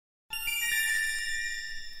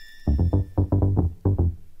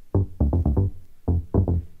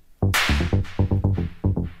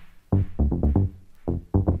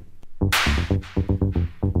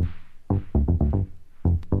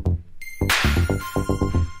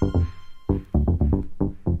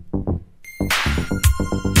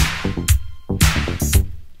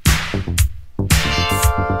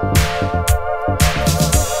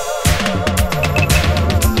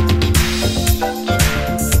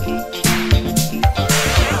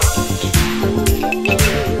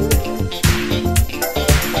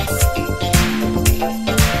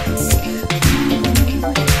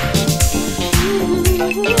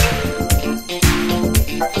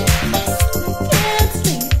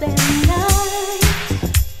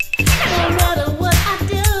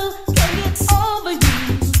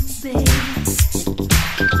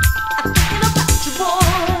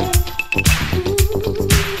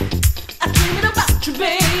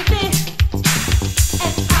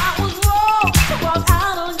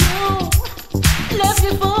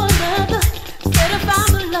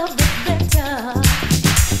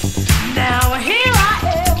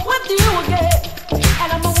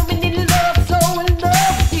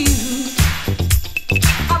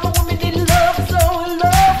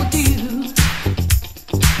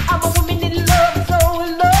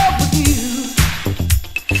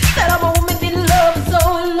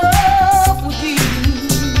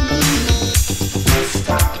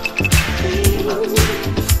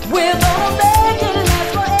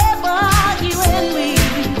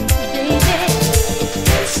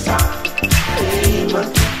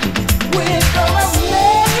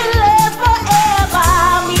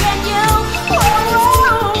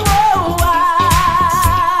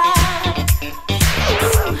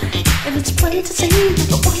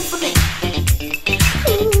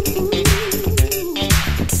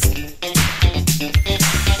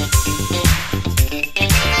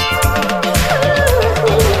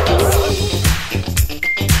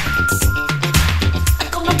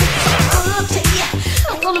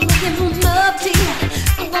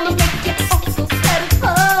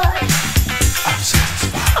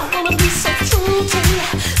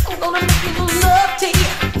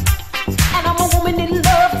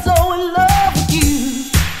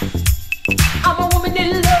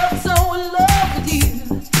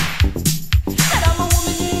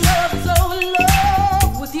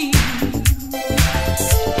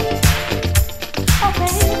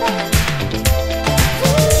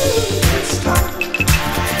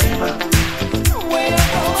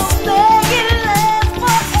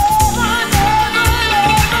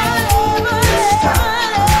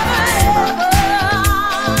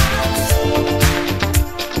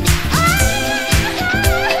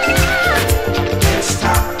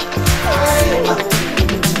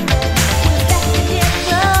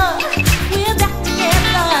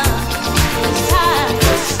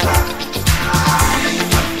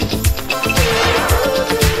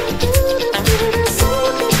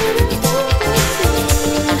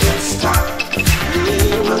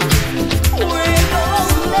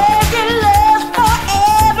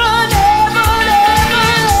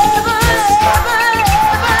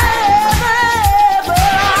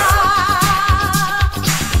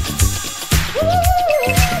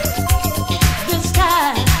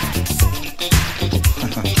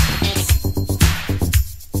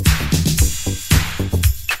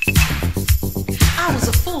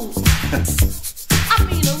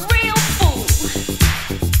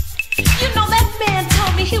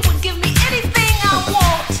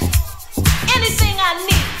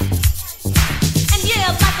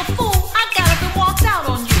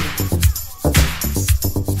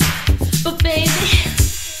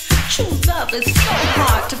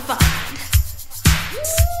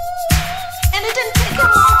And it didn't take him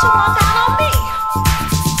long to walk out on me.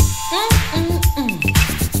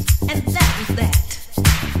 And that was that.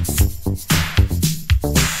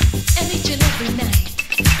 And each and every night,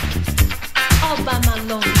 all by my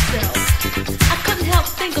lonely self, I couldn't help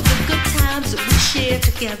think of the good times that we shared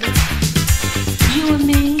together. You and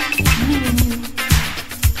me and you.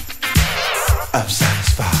 I'm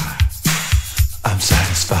satisfied. I'm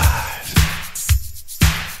satisfied.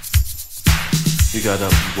 You got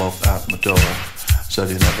up and walked out my door. Said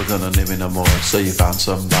you're never gonna need me no more. So you found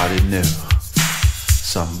somebody new.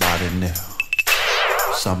 Somebody new.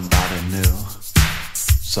 Somebody new.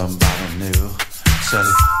 Somebody new. Said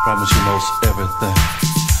he promised you most everything.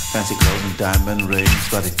 Fancy clothes and diamond rings.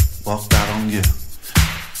 But he walked out on you.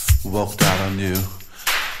 Walked out on you.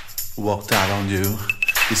 Walked out on you.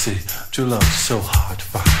 You see, true love is so hard to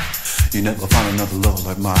find. You never find another love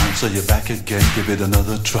like mine. So you're back again, give it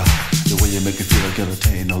another try. The way you make me feel, I can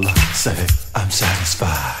attain no lie. Say, I'm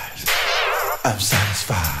satisfied. I'm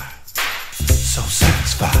satisfied. So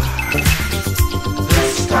satisfied.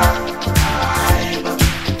 This time